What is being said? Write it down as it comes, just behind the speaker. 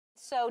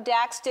So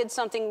Dax did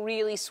something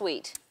really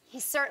sweet. He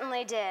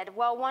certainly did.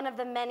 Well, one of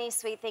the many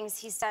sweet things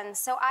he's done.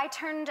 So I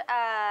turned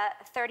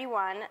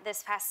 31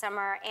 this past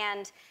summer,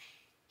 and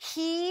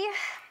he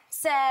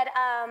said,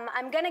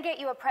 I'm gonna get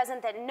you a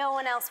present that no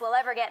one else will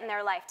ever get in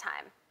their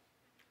lifetime.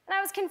 And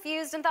I was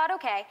confused and thought,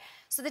 okay.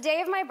 So the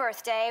day of my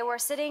birthday, we're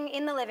sitting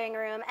in the living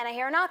room, and I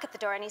hear a knock at the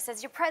door, and he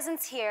says, your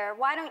present's here.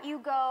 Why don't you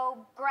go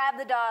grab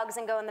the dogs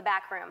and go in the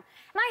back room? And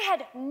I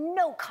had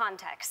no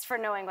context for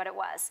knowing what it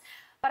was.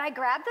 But I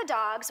grabbed the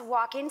dogs,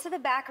 walk into the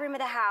back room of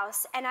the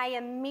house, and I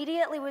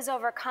immediately was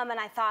overcome, and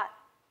I thought,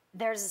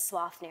 there's a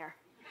sloth near.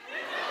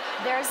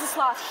 There's a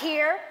sloth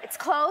here, it's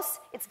close,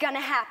 it's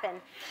gonna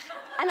happen.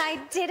 And I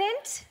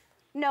didn't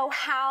know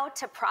how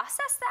to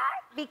process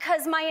that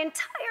because my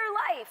entire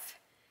life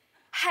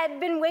had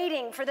been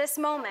waiting for this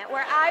moment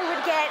where I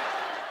would get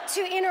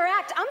to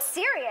interact, I'm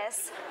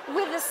serious,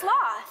 with the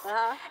sloth.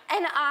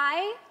 And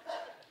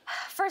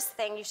first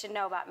thing you should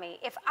know about me,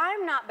 if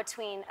I'm not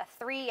between a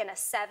 3 and a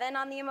 7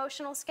 on the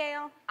emotional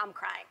scale, I'm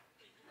crying.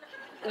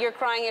 You're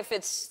crying if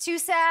it's... too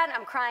sad,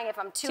 I'm crying if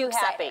I'm too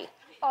excited. happy.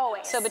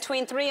 Always. So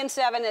between 3 and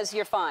 7 is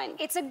you're fine.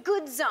 It's a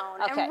good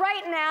zone. Okay. And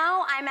right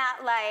now, I'm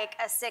at like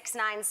a 6,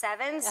 9,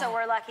 7, so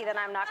we're lucky that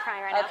I'm not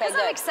crying right now, because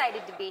I'm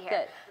excited to be here.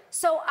 Good.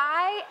 So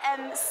I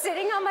am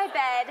sitting on my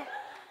bed,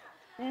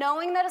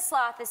 knowing that a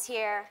sloth is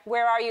here.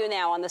 Where are you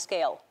now on the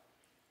scale?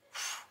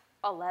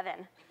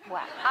 11.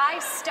 Wow. I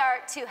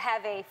start to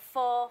have a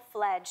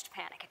full-fledged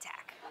panic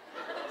attack.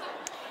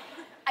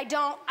 I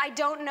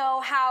don't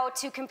know how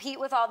to compete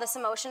with all this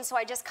emotion, so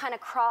I just kind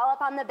of crawl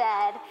up on the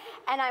bed,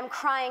 and I'm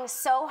crying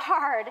so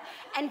hard,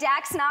 and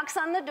Dax knocks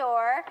on the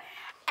door,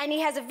 and he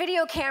has a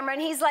video camera,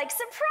 and he's like,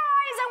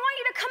 surprise, I want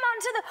you to come out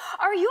into the,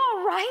 are you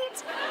all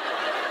right?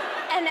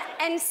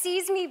 And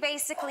sees me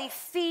basically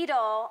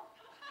fetal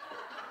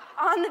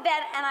on the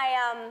bed, and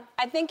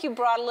I think you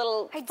brought a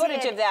little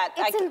footage of that.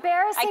 It's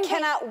embarrassing. I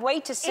cannot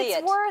wait to see it.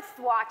 It's worth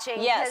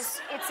watching. Yes.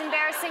 Because it's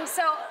embarrassing.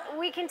 So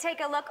we can take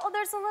a look. Oh,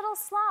 there's a little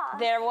sloth.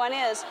 There one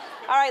is.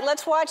 All right,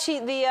 let's watch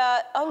the,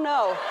 oh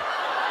no.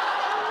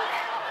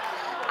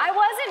 I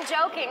wasn't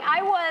joking.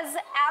 I was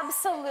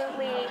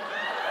absolutely...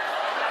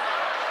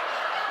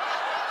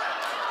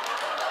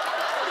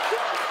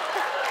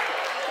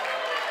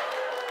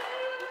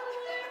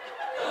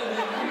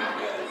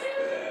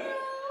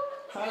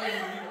 How did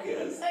you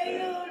guess that? I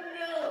don't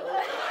know.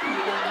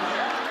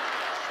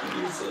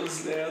 You're so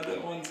sad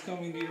that one's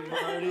coming to your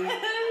party.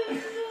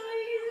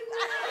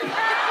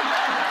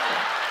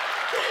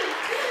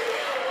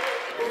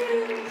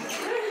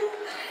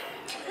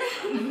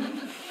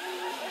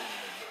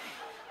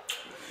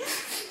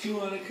 Do you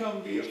want to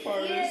come be a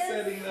part of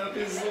setting up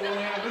his little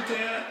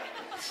habitat?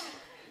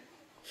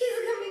 He's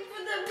coming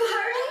for the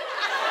party.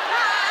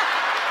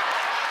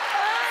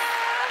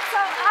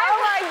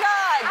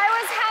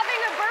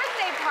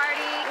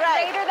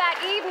 Later that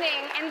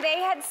evening, and they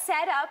had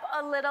set up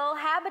a little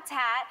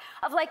habitat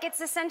of like, it's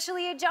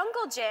essentially a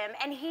jungle gym,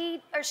 and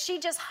he or she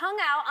just hung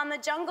out on the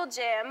jungle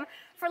gym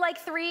for like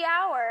 3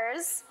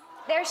 hours.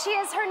 There she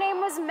is, her name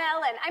was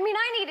Melon. I mean,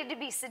 I needed to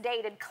be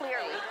sedated,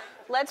 clearly.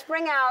 Let's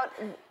bring out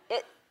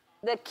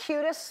the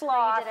cutest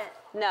sloth. No, you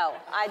didn't. No,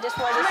 I just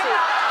wanted to see.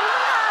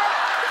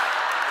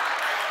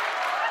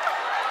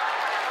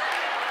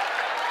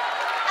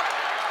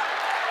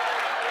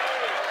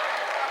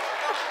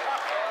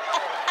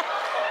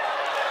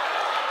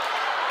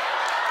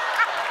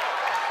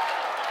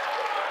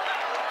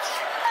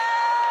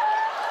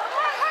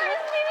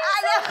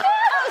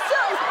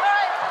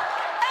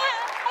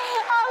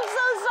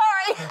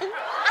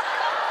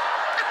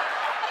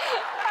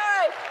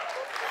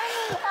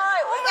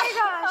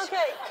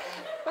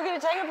 We're gonna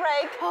take a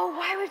break. Oh,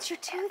 why would you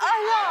do that? I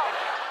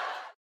know.